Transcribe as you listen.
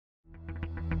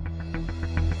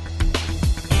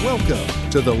Welcome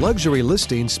to the Luxury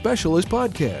Listing Specialist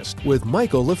Podcast with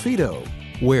Michael LaFido,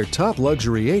 where top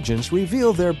luxury agents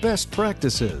reveal their best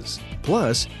practices,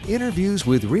 plus interviews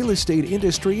with real estate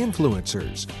industry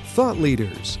influencers, thought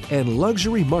leaders, and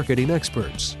luxury marketing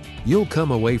experts. You'll come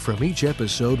away from each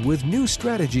episode with new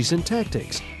strategies and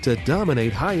tactics to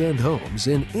dominate high-end homes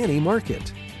in any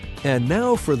market. And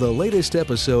now for the latest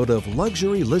episode of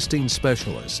Luxury Listing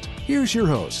Specialist. Here's your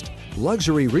host,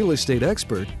 luxury real estate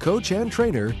expert, coach, and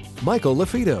trainer, Michael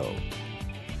LaFido.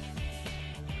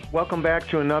 Welcome back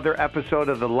to another episode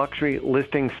of the Luxury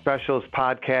Listing Specialist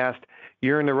Podcast.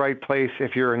 You're in the right place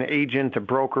if you're an agent, a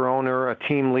broker owner, a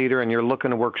team leader, and you're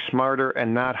looking to work smarter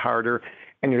and not harder,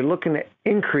 and you're looking to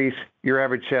increase your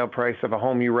average sale price of a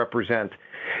home you represent.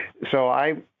 So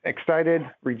I'm excited,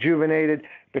 rejuvenated,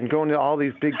 been going to all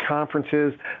these big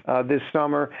conferences this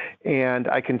summer, and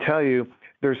I can tell you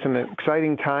there's some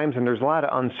exciting times and there's a lot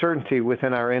of uncertainty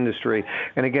within our industry.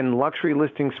 And again, Luxury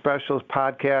Listing Specialist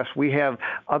Podcast, we have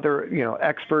other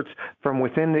experts from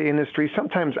within the industry,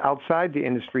 sometimes outside the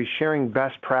industry, sharing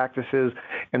best practices,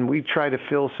 and we try to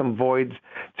fill some voids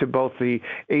to both the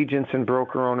agents and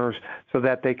broker owners so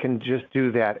that they can just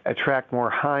do that, attract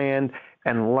more high-end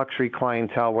and luxury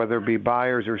clientele, whether it be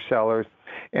buyers or sellers.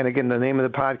 And again, the name of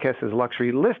the podcast is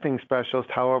Luxury Listing Specialist.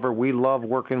 However, we love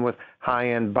working with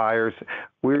high-end buyers.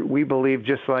 We believe,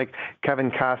 just like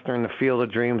Kevin Costner in The Field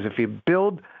of Dreams, if you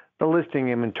build the listing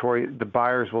inventory, the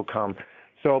buyers will come.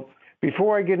 So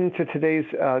before I get into today's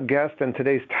guest and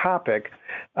today's topic,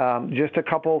 just a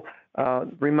couple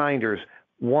reminders.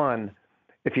 One,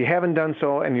 if you haven't done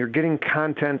so and you're getting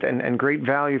content and great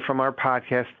value from our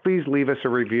podcast, please leave us a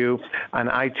review on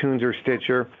iTunes or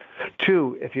Stitcher.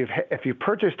 Two, if you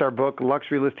purchased our book,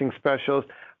 Luxury Listing Specialist,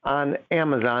 on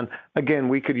Amazon, again,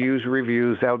 we could use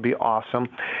reviews. That would be awesome.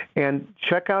 And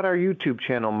check out our YouTube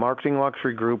channel, Marketing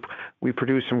Luxury Group. We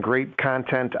produce some great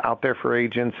content out there for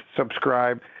agents.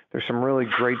 Subscribe. There's some really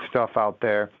great stuff out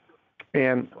there.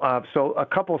 And so a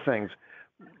couple things.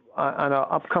 On an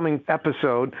upcoming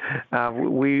episode,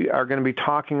 we are going to be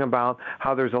talking about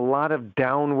how there's a lot of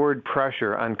downward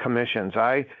pressure on commissions.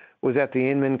 I was at the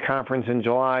Inman Conference in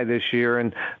July this year,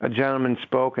 and a gentleman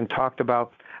spoke and talked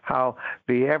about how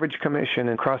the average commission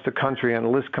across the country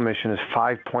on list commission is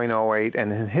 5.08,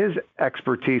 and in his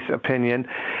expertise opinion,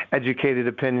 educated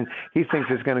opinion, he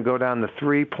thinks it's going to go down to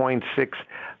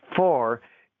 3.64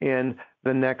 in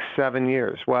the next 7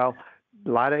 years. Well,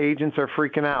 a lot of agents are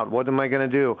freaking out. What am I going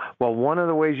to do? Well, one of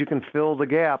the ways you can fill the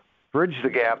gap, bridge the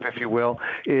gap, if you will,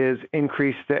 is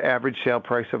increase the average sale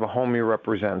price of a home you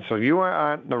represent. So you are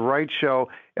on the right show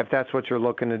if that's what you're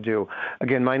looking to do.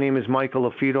 Again, my name is Michael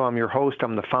LaFido. I'm your host.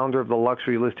 I'm the founder of the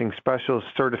Luxury Listing Specialist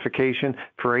certification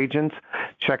for agents.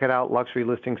 Check it out,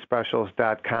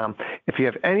 luxurylistingspecialist.com. If you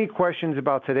have any questions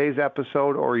about today's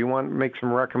episode, or you want to make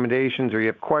some recommendations, or you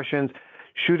have questions,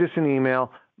 shoot us an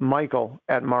email,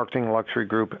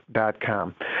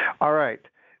 michael@marketingluxurygroup.com. All right.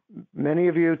 Many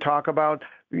of you talk about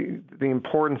the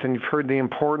importance, and you've heard the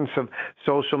importance of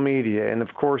social media. And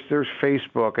of course, there's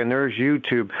Facebook and there's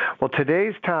YouTube. Well,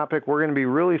 today's topic, we're going to be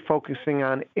really focusing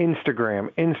on Instagram.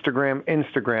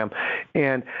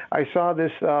 And I saw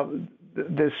this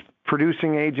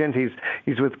producing agent.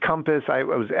 He's with Compass. I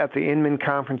was at the Inman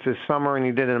Conference this summer, and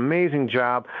he did an amazing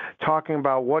job talking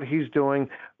about what he's doing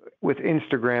with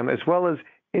Instagram, as well as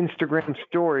Instagram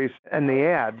stories and the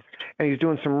ads, and he's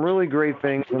doing some really great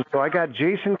things. And so I got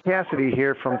Jason Cassity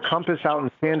here from Compass out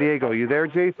in San Diego. You there,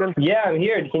 Jason? Yeah, I'm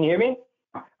here. Can you hear me?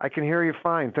 I can hear you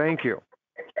fine. Thank you.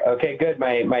 Okay, good.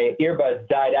 My earbuds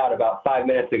died out about 5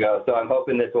 minutes ago, so I'm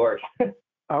hoping this works.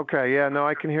 Okay, yeah, no,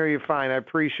 I can hear you fine. I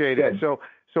appreciate it. So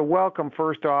welcome,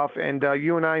 first off. And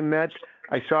you and I met.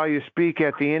 I saw you speak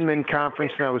at the Inman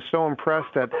Conference, and I was so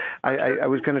impressed that I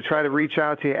was going to try to reach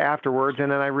out to you afterwards,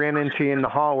 and then I ran into you in the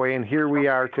hallway, and here we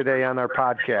are today on our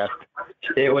podcast.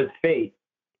 It was fate.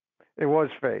 It was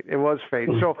fate.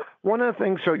 So one of the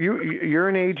things, so you're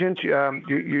an agent,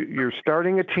 you're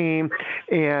starting a team,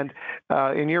 and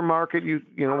in your market, we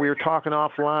were talking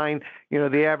offline,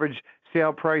 the average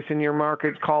sale price in your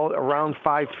market, call it around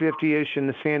 550-ish in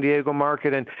the San Diego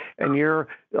market, and you're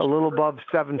a little above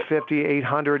 750,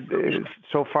 800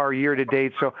 so far year to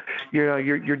date. So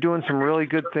you're doing some really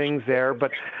good things there.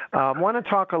 But I want to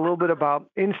talk a little bit about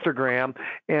Instagram,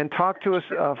 and talk to us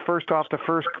first off the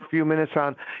first few minutes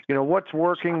on what's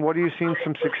working, what are you seeing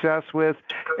some success with,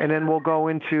 and then we'll go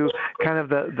into kind of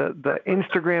the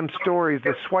Instagram stories,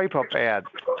 the swipe up ads.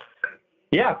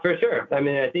 Yeah, for sure. I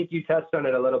mean, I think you touched on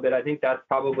it a little bit. I think that's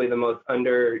probably the most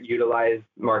underutilized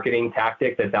marketing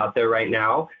tactic that's out there right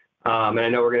now. And I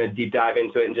know we're going to deep dive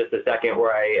into it in just a second,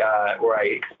 where I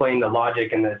explain the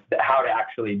logic and how to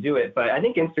actually do it. But I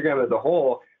think Instagram as a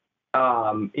whole,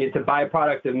 it's a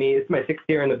byproduct of me. It's my 6th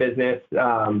year in the business.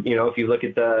 If you look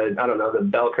at the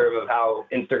bell curve of how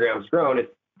Instagram's grown,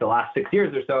 it's the last 6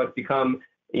 years or so, it's become,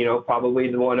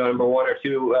 probably the number one or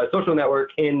two social network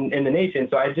in the nation.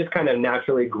 So I've just kind of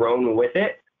naturally grown with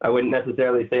it. I wouldn't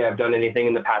necessarily say I've done anything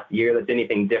in the past year that's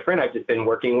anything different. I've just been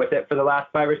working with it for the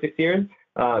last 5 or 6 years.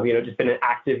 Just been an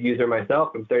active user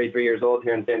myself. I'm 33 years old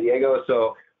here in San Diego.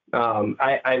 So when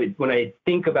I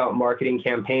think about marketing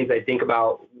campaigns, I think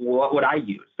about what would I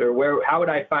use, or how would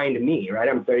I find me, right?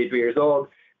 I'm 33 years old,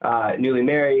 newly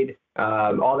married,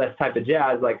 all that type of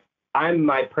jazz. Like, I'm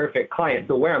my perfect client.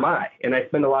 So where am I? And I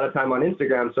spend a lot of time on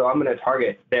Instagram, so I'm going to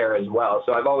target there as well.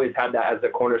 So I've always had that as the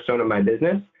cornerstone of my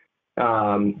business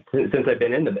since I've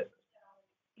been in the business.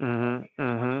 Mm-hmm.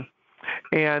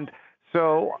 Mm-hmm. And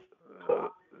so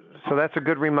that's a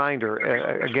good reminder.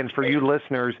 Again, for you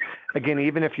listeners, again,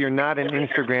 even if you're not an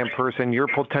Instagram person, your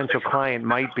potential client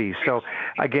might be. So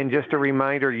again, just a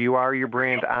reminder, you are your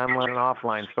brand online and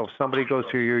offline. So if somebody goes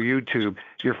to your YouTube,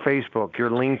 your Facebook,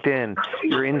 your LinkedIn,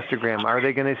 your Instagram, are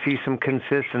they going to see some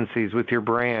consistencies with your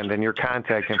brand and your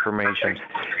contact information?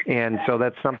 And so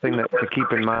that's something to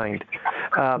keep in mind.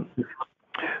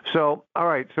 So, all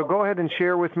right. So go ahead and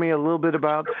share with me a little bit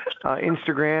about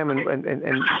Instagram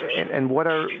and what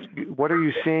are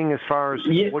you seeing as far as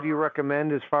what do you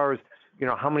recommend as far as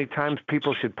how many times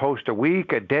people should post a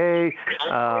week, a day,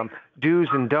 do's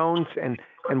and don'ts, and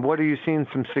what are you seeing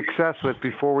some success with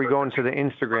before we go into the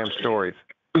Instagram stories?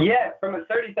 Yeah, from a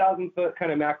 30,000 foot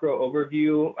kind of macro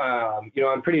overview,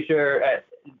 I'm pretty sure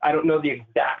I don't know the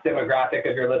exact demographic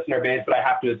of your listener base, but I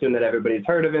have to assume that everybody's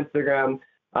heard of Instagram.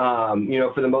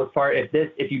 For the most part,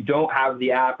 if you don't have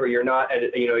the app, or you're not,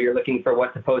 you're looking for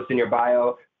what to post in your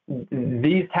bio,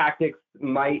 these tactics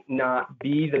might not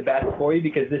be the best for you,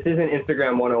 because this isn't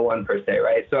Instagram 101 per se,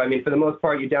 right? So, for the most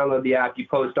part, you download the app, you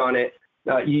post on it,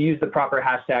 you use the proper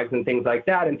hashtags and things like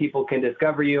that, and people can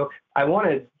discover you. I want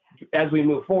to, as we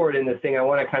move forward in this thing, I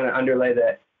want to kind of underlay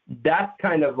that's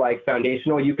kind of like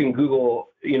foundational. You can Google,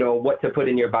 what to put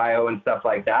in your bio and stuff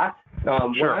like that.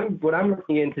 Sure. What I'm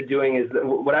looking into doing is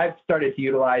what I've started to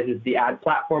utilize is the ad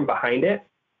platform behind it,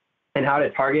 and how to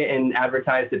target and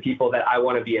advertise the people that I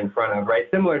want to be in front of, right?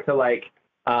 Similar to like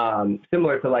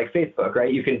Facebook,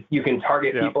 right? You can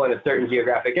target people in a certain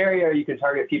geographic area, or you can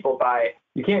target people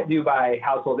you can't do by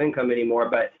household income anymore,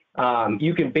 but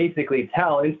you can basically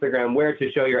tell Instagram where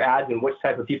to show your ads and which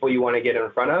type of people you want to get in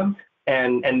front of,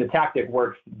 and the tactic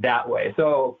works that way.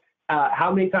 So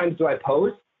how many times do I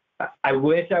post? I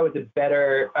wish I was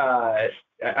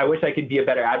I wish I could be a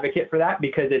better advocate for that,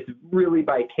 because it's really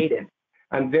by cadence.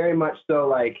 I'm very much so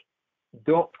like,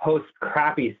 don't post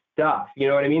crappy stuff. You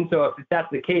know what I mean? So if that's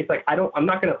the case, like I'm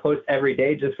not going to post every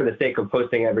day just for the sake of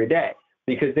posting every day,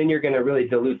 because then you're going to really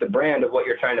dilute the brand of what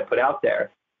you're trying to put out there.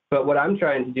 But what I'm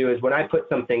trying to do is, when I put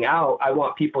something out, I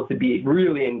want people to be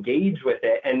really engaged with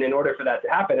it. And in order for that to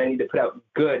happen, I need to put out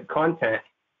good content.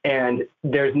 And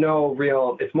there's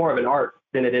it's more of an art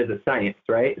than it is a science,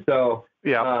 right? So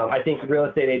I think real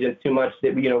estate agents too much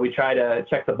that, we try to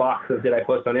check the box of, did I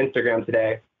post on Instagram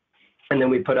today? And then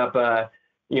we put up a,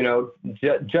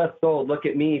 just sold, look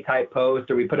at me type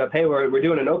post, or we put up, hey, we're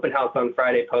doing an open house on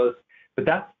Friday post. But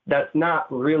that's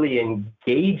not really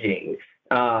engaging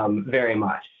very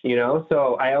much,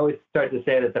 So I always start to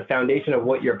say that the foundation of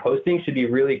what you're posting should be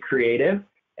really creative.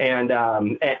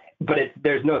 But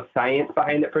there's no science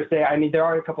behind it per se. There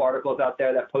are a couple articles out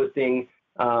there that posting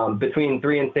between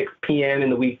 3 and 6 p.m. in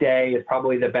the weekday is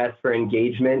probably the best for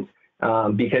engagement,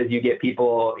 because you get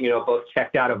people, both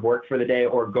checked out of work for the day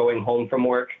or going home from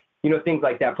work. Things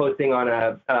like that. Posting on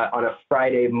a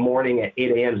Friday morning at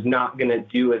 8 a.m. is not going to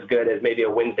do as good as maybe a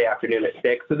Wednesday afternoon at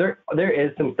 6. So there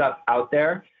is some stuff out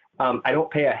there. I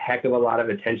don't pay a heck of a lot of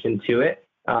attention to it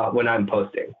when I'm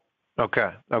posting.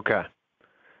 Okay.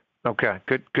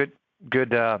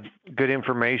 Good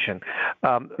information.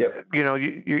 Yep.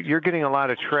 You're getting a lot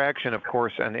of traction, of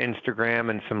course, on Instagram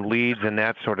and some leads and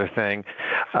that sort of thing.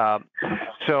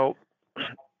 So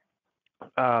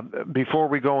before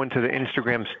we go into the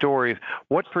Instagram stories,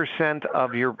 what %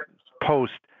 of your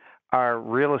posts are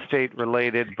real estate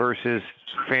related versus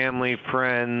family,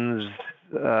 friends,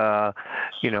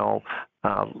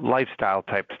 lifestyle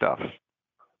type stuff?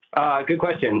 Good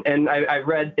question. And I've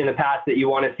read in the past that you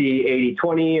want to see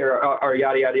 80-20 or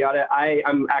yada, yada, yada.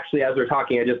 I'm actually, as we're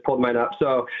talking, I just pulled mine up.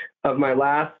 So of my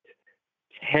last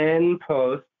 10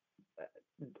 posts,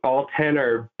 all 10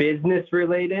 are business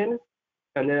related.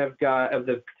 And then I've got, of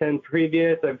the 10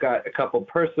 previous, I've got a couple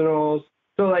personals.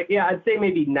 So like, yeah, I'd say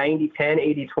maybe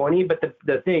 90-10, 80-20. But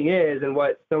the thing is, and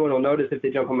what someone will notice if they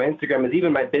jump on my Instagram is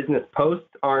even my business posts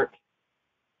aren't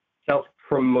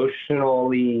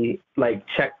self-promotionally, like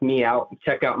check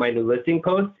out my new listing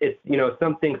post. It's,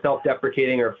 something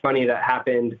self-deprecating or funny that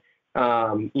happened,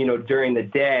 during the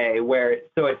day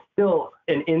so it's still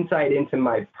an insight into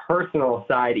my personal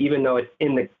side, even though it's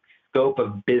in the scope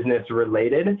of business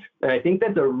related. And I think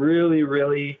that's a really,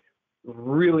 really,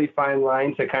 really fine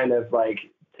line to kind of like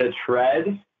to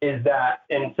tread, is that,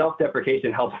 and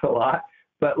self-deprecation helps a lot,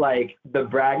 but like the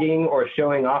bragging or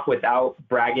showing off without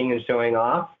bragging and showing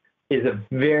off is a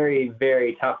very,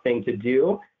 very tough thing to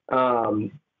do.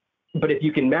 But if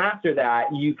you can master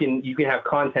that, you can have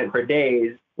content for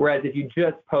days. Whereas if you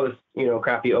just post,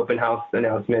 crappy open house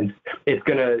announcements, it's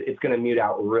gonna mute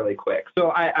out really quick. So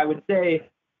I would say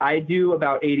I do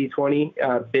about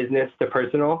 80-20 business to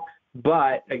personal.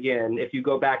 But again, if you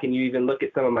go back and you even look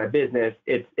at some of my business,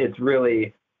 it's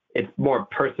more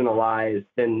personalized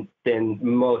than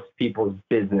most people's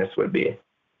business would be.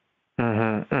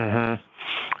 Mm-hmm,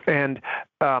 mm-hmm. And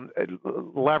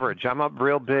leverage. I'm a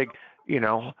real big,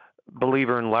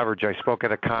 believer in leverage. I spoke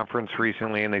at a conference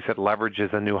recently, and they said leverage is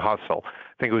a new hustle.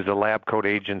 I think it was the Lab Coat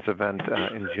Agents event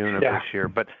in June of this year.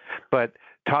 But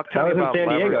talk to me about San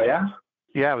leverage. Diego, yeah?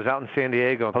 Yeah, I was out in San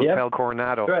Diego, Hotel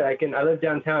Coronado. That's right. I live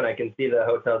downtown. I can see the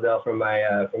Hotel Del from my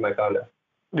condo.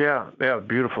 Yeah,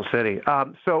 beautiful city.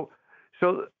 So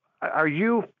are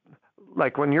you,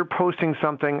 like, when you're posting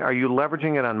something, are you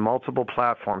leveraging it on multiple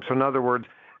platforms? So in other words,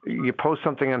 you post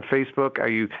something on Facebook, are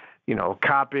you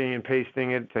copying and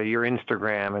pasting it to your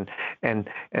Instagram and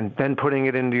then putting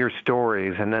it into your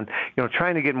stories, and then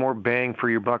trying to get more bang for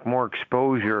your buck, more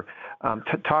exposure?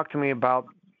 Talk to me about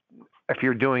if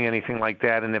you're doing anything like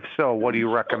that, and if so, what do you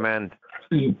recommend?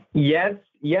 Yes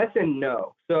and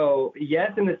no. So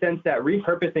yes, in the sense that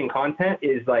repurposing content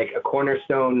is like a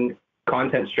cornerstone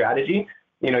content strategy.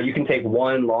 You can take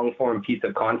one long form piece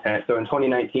of content. So in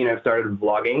 2019, I've started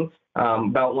vlogging.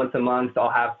 About once a month, I'll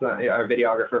have our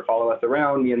videographer follow us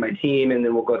around, me and my team, and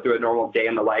then we'll go through a normal day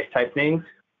in the life type thing.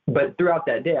 But throughout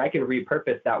that day, I can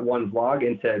repurpose that one vlog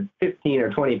into 15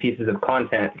 or 20 pieces of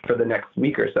content for the next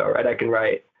week or so, right? I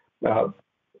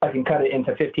can cut it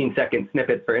into 15-second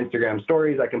snippets for Instagram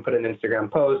stories. I can put an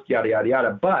Instagram post, yada, yada,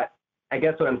 yada. But I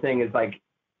guess what I'm saying is, like,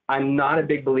 I'm not a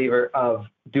big believer of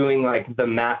doing like the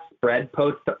mass spread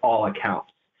post to all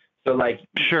accounts. So like,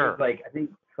 sure, like I think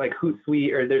like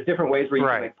Hootsuite, or there's different ways where you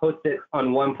can like post it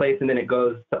on one place and then it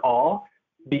goes to all,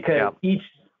 because each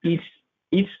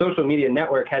social media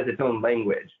network has its own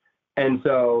language. And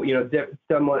so,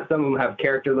 some of them have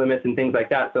character limits and things like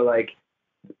that. So like,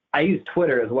 I use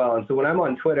Twitter as well. And so when I'm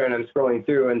on Twitter and I'm scrolling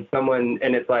through and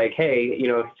it's like, hey,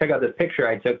 check out this picture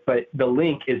I took, but the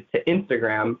link is to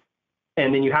Instagram,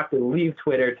 and then you have to leave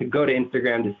Twitter to go to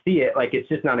Instagram to see it. Like, it's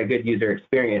just not a good user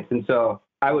experience. And so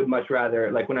I would much rather,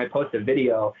 like, when I post a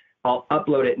video, I'll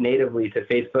upload it natively to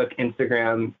Facebook,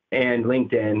 Instagram, and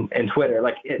LinkedIn and Twitter,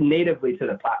 like natively to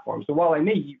the platform. So while I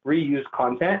may reuse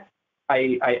content,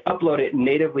 I upload it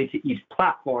natively to each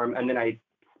platform, and then I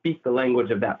speak the language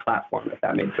of that platform, if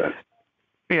that makes sense.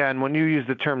 Yeah, and when you use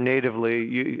the term natively,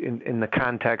 in the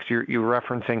context you're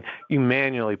referencing, you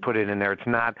manually put it in there. It's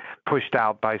not pushed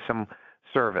out by some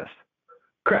service.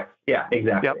 Correct. Yeah,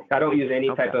 exactly. Yep. I don't use any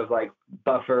type of like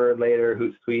buffer, later,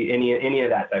 Hootsuite, any of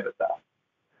that type of stuff.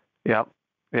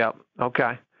 Yep.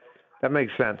 Okay. That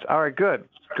makes sense. All right, good.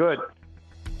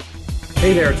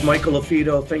 Hey there, it's Michael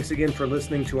LaFido. Thanks again for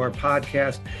listening to our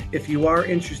podcast. If you are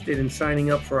interested in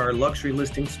signing up for our Luxury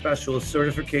Listing Specialist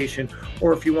certification,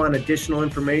 or if you want additional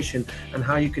information on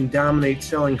how you can dominate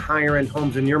selling higher-end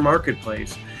homes in your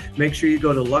marketplace, make sure you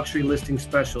go to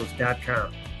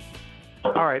luxurylistingspecialist.com.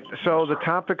 All right, so the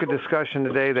topic of discussion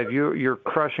today, that you're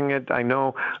crushing it. I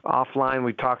know offline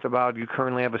we talked about you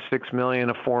currently have a $6 million,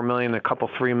 a $4 million, a couple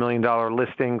 $3 million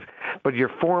listings, but your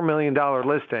 $4 million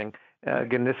listing,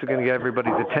 again, this is going to get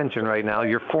everybody's attention right now.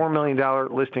 Your $4 million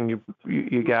listing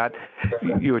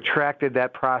you attracted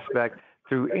that prospect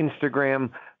through Instagram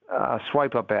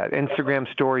swipe-up ad,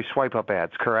 Instagram story swipe-up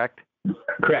ads, correct?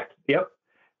 Correct, yep.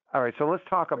 All right, so let's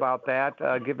talk about that.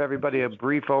 Give everybody a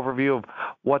brief overview of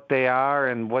what they are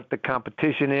and what the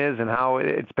competition is and how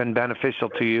it's been beneficial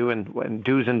to you, and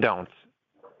do's and don'ts.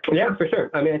 Yeah, for sure.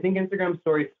 I mean, I think Instagram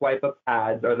story swipe-up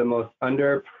ads are the most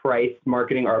underpriced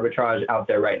marketing arbitrage out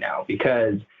there right now,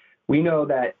 because we know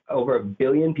that over 1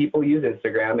 billion people use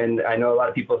Instagram. And I know a lot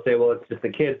of people say, well, it's just the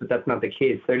kids, but that's not the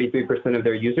case. 33% of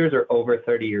their users are over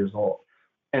 30 years old.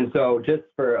 And so just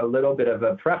for a little bit of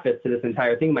a preface to this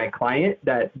entire thing, my client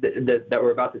that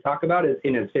we're about to talk about is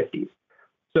in his 50s.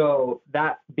 So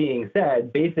that being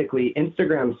said, basically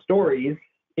Instagram stories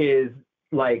is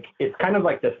like, it's kind of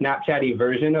like the Snapchatty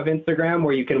version of Instagram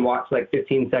where you can watch like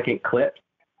 15-second clips,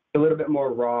 a little bit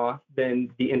more raw than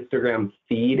the Instagram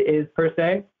feed is per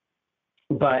se.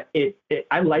 But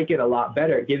I like it a lot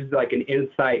better. It gives like an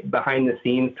insight behind the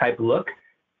scenes type look.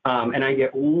 And I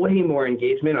get way more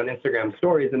engagement on Instagram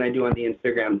stories than I do on the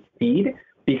Instagram feed,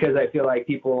 because I feel like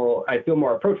I feel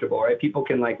more approachable, right? People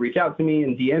can like reach out to me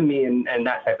and DM me and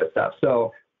that type of stuff.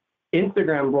 So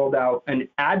Instagram rolled out an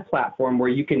ad platform where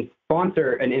you can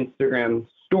sponsor an Instagram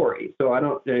story. So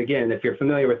again, if you're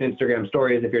familiar with Instagram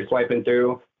stories, if you're swiping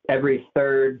through, every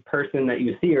third person that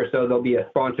you see or so, there'll be a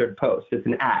sponsored post. It's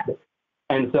an ad.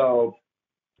 And so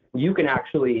you can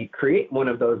actually create one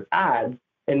of those ads.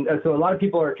 And so a lot of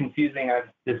people are confusing,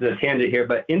 this is a tangent here,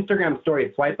 but Instagram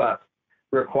story swipe ups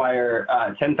require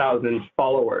 10,000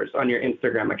 followers on your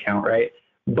Instagram account, right?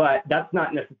 But that's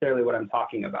not necessarily what I'm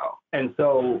talking about. And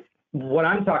so what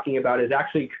I'm talking about is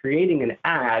actually creating an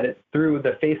ad through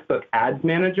the Facebook Ads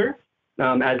Manager,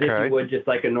 as if you would just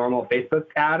like a normal Facebook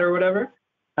ad or whatever.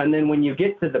 And then when you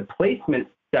get to the placement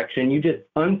section, you just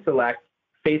unselect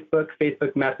Facebook,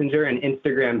 Facebook Messenger, and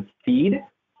Instagram feed,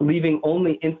 leaving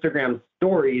only Instagram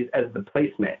stories as the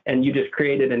placement. And you just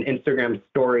created an Instagram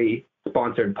story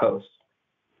sponsored post.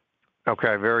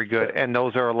 Okay, very good. And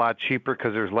those are a lot cheaper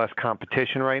because there's less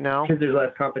competition right now? Because there's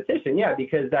less competition, yeah,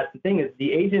 because that's the thing is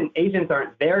the agents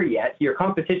aren't there yet. Your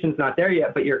competition's not there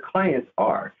yet, but your clients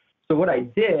are. So what I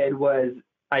did was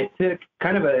I took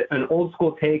kind of an old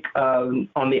school take on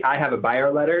the I have a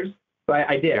buyer letters. So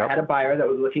I did. Yep. I had a buyer that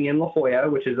was looking in La Jolla,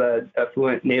 which is a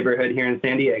affluent neighborhood here in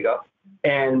San Diego.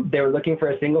 And they were looking for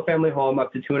a single family home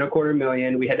up to $2.25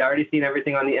 million. We had already seen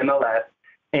everything on the MLS.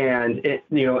 And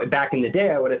back in the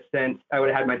day, I would have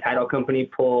had my title company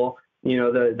pull,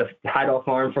 the title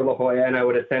form for La Jolla, and I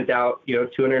would have sent out,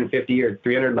 250 or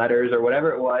 300 letters or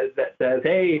whatever it was that says,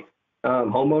 hey,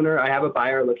 homeowner, I have a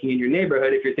buyer looking in your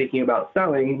neighborhood. If you're thinking about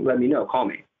selling, let me know, call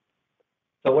me.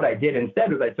 So what I did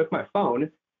instead was I took my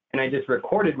phone and I just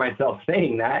recorded myself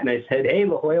saying that. And I said, hey,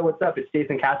 La Jolla, what's up? It's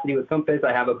Jason Cassity with Compass.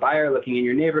 I have a buyer looking in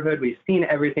your neighborhood. We've seen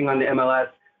everything on the MLS.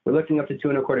 We're looking up to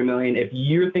 $2.25 million. If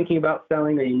you're thinking about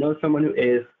selling or you know someone who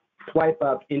is, swipe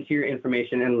up into your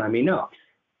information and let me know.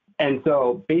 And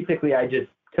so basically I just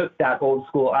took that old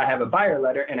school I have a buyer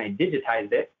letter and I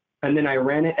digitized it. And then I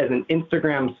ran it as an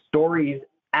Instagram stories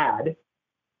ad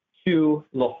to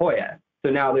La Jolla.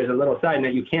 So now there's a little side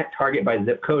note. You can't target by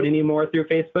zip code anymore through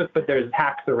Facebook, but there's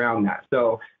hacks around that.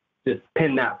 So just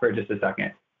pin that for just a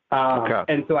second. Okay.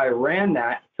 And so I ran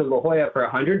that to La Jolla for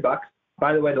 $100.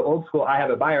 By the way, the old school I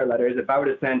have a buyer letters, if I would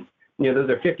have sent, those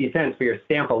are 50 cents for your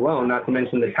stamp alone, not to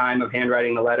mention the time of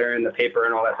handwriting the letter and the paper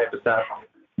and all that type of stuff.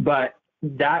 But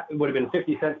that would have been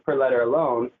 50 cents per letter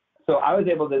alone. So I was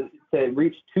able to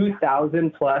reach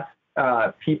 2,000 plus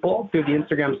people through the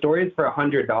Instagram stories for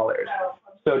 $100.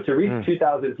 So to reach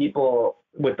 2,000 people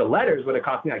with the letters would have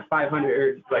cost me like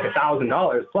 $500, like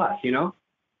 $1,000 plus,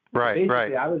 Right, Basically,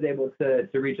 right. I was able to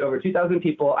reach over 2,000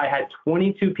 people. I had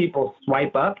 22 people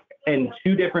swipe up and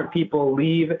 2 different people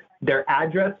leave their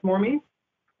address for me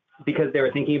because they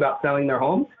were thinking about selling their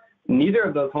home. Neither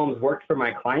of those homes worked for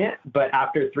my client, but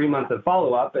after 3 months of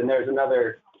follow-up, and there's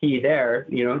another key there,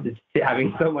 just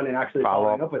having someone and actually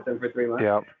following up with them for 3 months.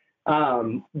 Yep.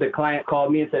 The client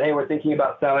called me and said, hey, we're thinking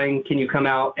about selling. Can you come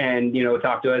out and,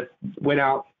 talk to us? Went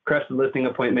out, crushed the listing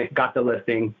appointment, got the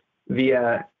listing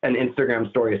via an Instagram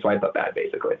story swipe up ad,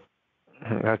 basically.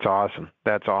 That's awesome.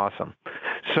 That's awesome.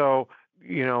 So,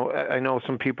 I know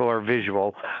some people are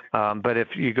visual, but if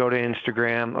you go to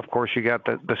Instagram, of course, you got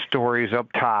the stories up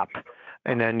top,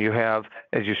 and then you have,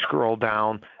 as you scroll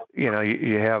down, you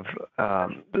have,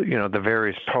 the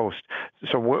various posts.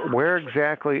 So where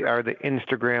exactly are the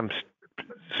Instagram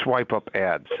swipe up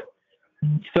ads?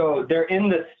 So they're in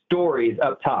the stories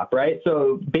up top, right?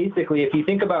 So basically, if you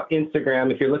think about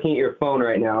Instagram, if you're looking at your phone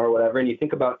right now or whatever, and you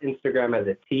think about Instagram as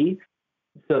a T,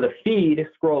 so the feed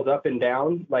scrolls up and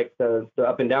down, like the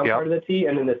up and down part of the T,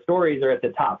 and then the stories are at the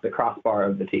top, the crossbar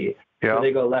of the T. So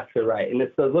they go left to right. And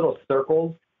it's those little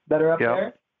circles that are up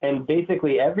there. And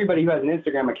basically everybody who has an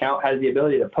Instagram account has the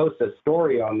ability to post a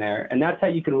story on there. And that's how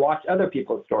you can watch other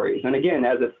people's stories. And again,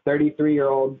 as a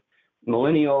 33-year-old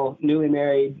millennial, newly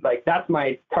married, like that's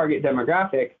my target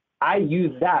demographic. I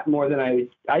use that more than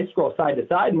I scroll side to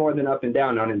side more than up and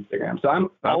down on Instagram. So I'm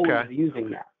always using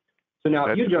that. So now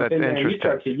if you jump in there and you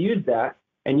start to use that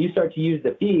and you start to use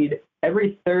the feed,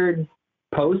 every third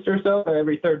post or so, or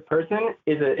every third person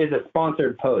is a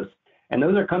sponsored post. And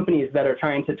those are companies that are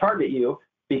trying to target you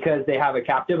because they have a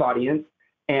captive audience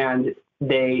and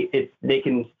they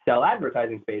can sell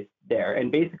advertising space. there.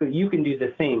 And basically you can do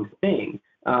the same thing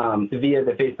via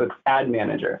the Facebook ad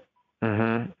manager.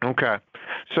 Mm-hmm. Okay.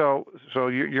 So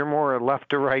you're more a left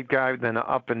to right guy than an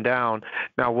up and down.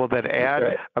 Now, will that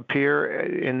ad appear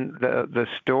in the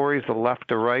stories, the left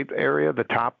to right area, the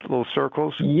top little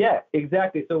circles? Yeah,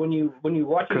 exactly. So when you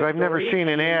watch, because I've never seen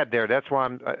an ad there. That's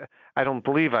why I don't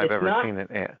believe I've ever seen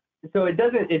an ad. So it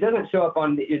doesn't show up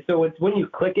on the. So it's when you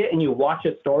click it and you watch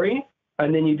a story,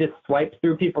 and then you just swipe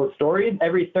through people's stories.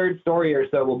 Every third story or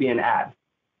so will be an ad.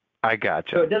 I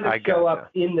gotcha. So it doesn't show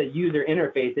up in the user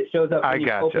interface. It shows up when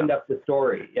you opened up the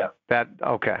story. Yep.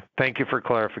 Okay. Thank you for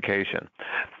clarification.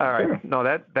 All right. Sure. No,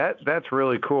 that's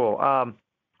really cool.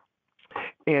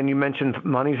 And you mentioned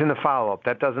money's in the follow-up.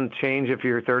 That doesn't change if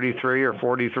you're 33 or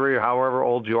 43 or however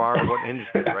old you are, what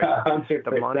industry, right? 100%.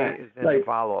 The money is in the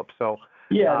follow-up. So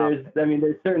yeah,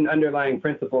 there's certain underlying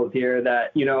principles here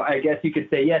that, I guess you could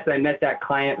say, yes, I met that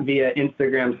client via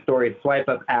Instagram story swipe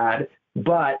up ad.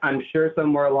 But I'm sure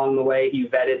somewhere along the way he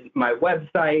vetted my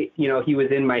website. He was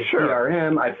in my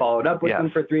CRM. I followed up with him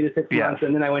for 3 to 6 months,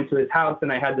 and then I went to his house and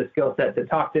I had the skill set to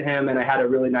talk to him, and I had a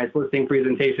really nice listing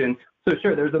presentation. So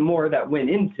sure, there's a more that went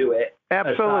into it.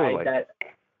 Absolutely. But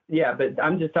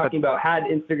I'm just talking about had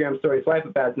Instagram story swipe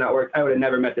up ads not worked, I would have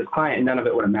never met this client, and none of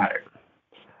it would have mattered.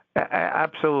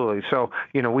 Absolutely. So,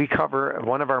 we cover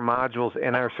one of our modules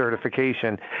in our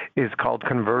certification is called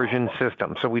conversion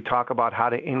system. So we talk about how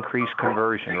to increase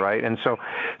conversion, right? And so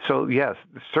yes,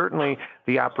 certainly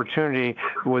the opportunity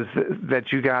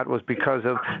that you got was because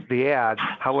of the ad.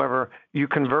 However, you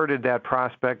converted that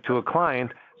prospect to a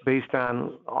client based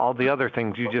on all the other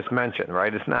things you just mentioned,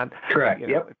 right? It's not correct.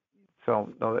 Yep. So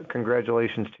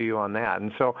congratulations to you on that.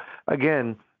 And so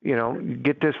again,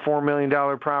 get this $4 million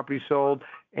property sold,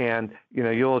 and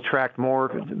you'll attract more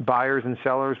buyers and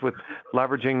sellers with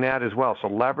leveraging that as well. So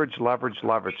leverage. So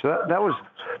that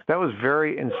was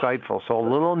very insightful. So a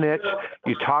little niche.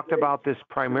 You talked about this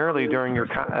primarily during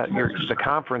the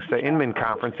conference, the Inman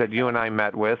conference that you and I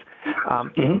met with.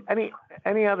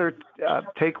 Any other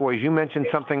takeaways? You mentioned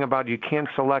something about you can't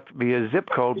select via zip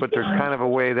code, but there's kind of a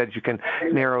way that you can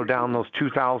narrow down those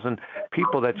 2,000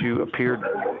 people that you appeared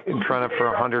in front of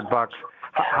for $100.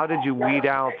 How did you weed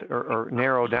out or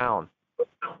narrow down?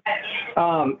 So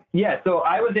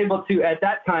I was able to, at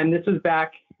that time, this was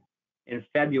back in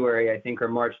February, I think, or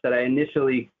March, that I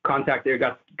initially contacted or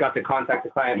got to contact the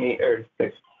client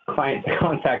to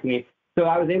contact me. So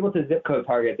I was able to zip code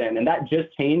target then, and that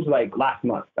just changed like last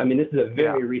month. I mean, this is a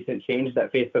very recent change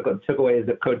that Facebook took away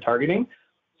zip code targeting.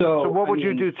 So what would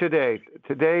you do today?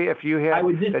 Today, if you had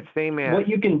that same ad? What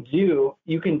you can do,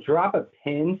 you can drop a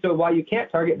pin. So while you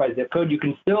can't target by zip code, you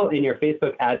can still, in your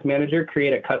Facebook Ads Manager,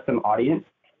 create a custom audience.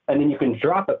 And then you can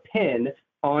drop a pin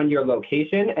on your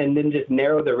location and then just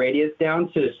narrow the radius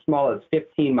down to as small as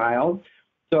 15 miles.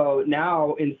 So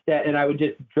now instead, and I would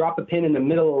just drop a pin in the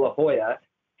middle of La Jolla,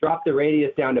 drop the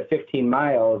radius down to 15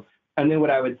 miles. And then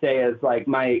what I would say is like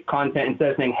my content,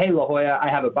 instead of saying, hey, La Jolla, I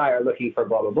have a buyer looking for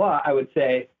blah, blah, blah, I would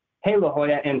say, hey, La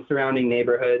Jolla and surrounding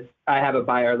neighborhoods, I have a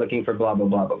buyer looking for blah, blah,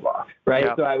 blah, blah, blah, right?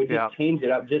 So I would just change it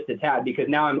up just a tad because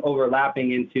now I'm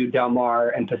overlapping into Del Mar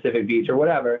and Pacific Beach or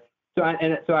whatever. So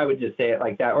I would just say it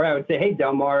like that. Or I would say, hey,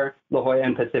 Del Mar, La Jolla,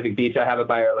 and Pacific Beach, I have a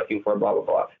buyer looking for blah, blah,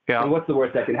 blah. Yeah. And what's the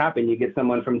worst that can happen? You get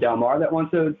someone from Del Mar that was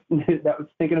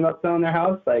thinking about selling their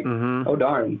house? Like, oh,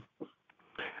 darn.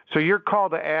 So your call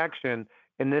to action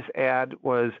in this ad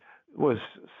was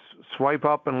swipe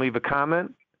up and leave a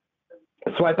comment?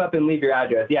 Swipe up and leave your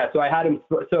address. Yeah, so I had him.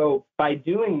 So by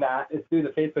doing that, it's through the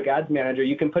Facebook Ads Manager.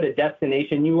 You can put a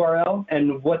destination URL,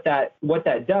 and what that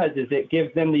does is it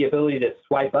gives them the ability to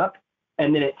swipe up,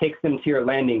 and then it takes them to your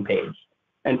landing page.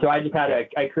 And so I just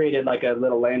I created like a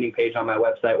little landing page on my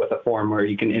website with a form where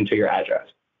you can enter your address.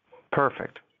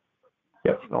 Perfect.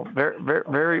 Yep. Well, very,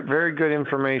 very, very good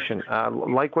information.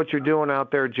 Like what you're doing out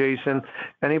there, Jason.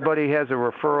 Anybody has a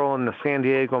referral in the San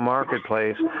Diego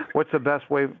marketplace, what's the best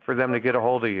way for them to get a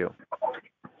hold of you?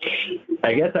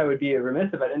 I guess I would be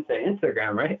remiss if I didn't say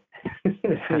Instagram, right?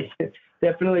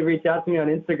 Definitely reach out to me on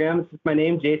Instagram. This is my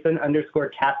name,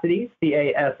 Jason_Cassity, Cassity.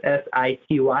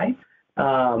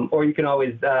 Or you can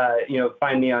always,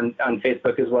 find me on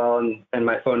Facebook as well, and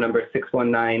my phone number is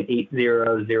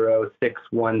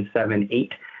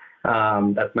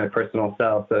 619-800-6178. That's my personal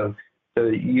cell, so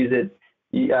use it.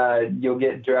 You'll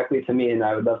get directly to me, and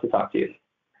I would love to talk to you.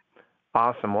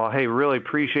 Awesome. Well, hey, really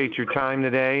appreciate your time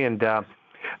today, and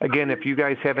again, if you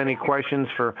guys have any questions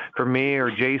for me or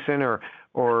Jason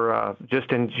or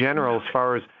just in general as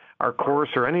far as our course,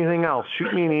 or anything else,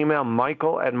 shoot me an email,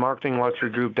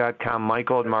 michael@marketingluxurygroup.com,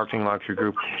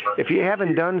 michael@marketingluxurygroup. If you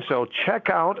haven't done so, check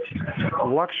out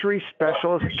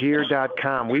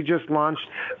luxuryspecialistgear.com. We just launched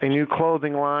a new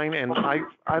clothing line, and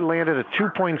I landed a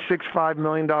 $2.65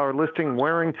 million listing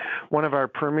wearing one of our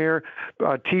premier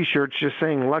T-shirts just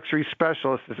saying Luxury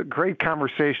Specialist. It's a great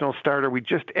conversational starter. We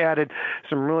just added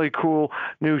some really cool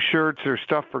new shirts or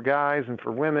stuff for guys and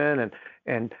for women,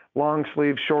 and long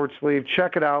sleeve, short sleeve.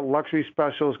 Check it out,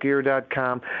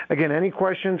 luxuryspecialistgear.com. Again, any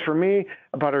questions for me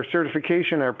about our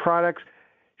certification, our products,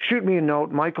 shoot me a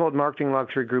note,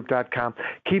 michael@marketingluxurygroup.com.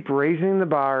 Keep raising the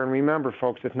bar, and remember,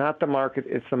 folks, it's not the market,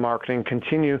 it's the marketing.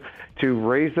 Continue to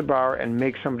raise the bar and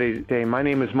make somebody's day. My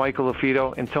name is Michael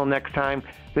LaFido. Until next time,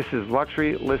 this is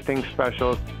Luxury Listing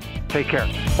Specialist. Take care.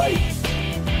 Bye.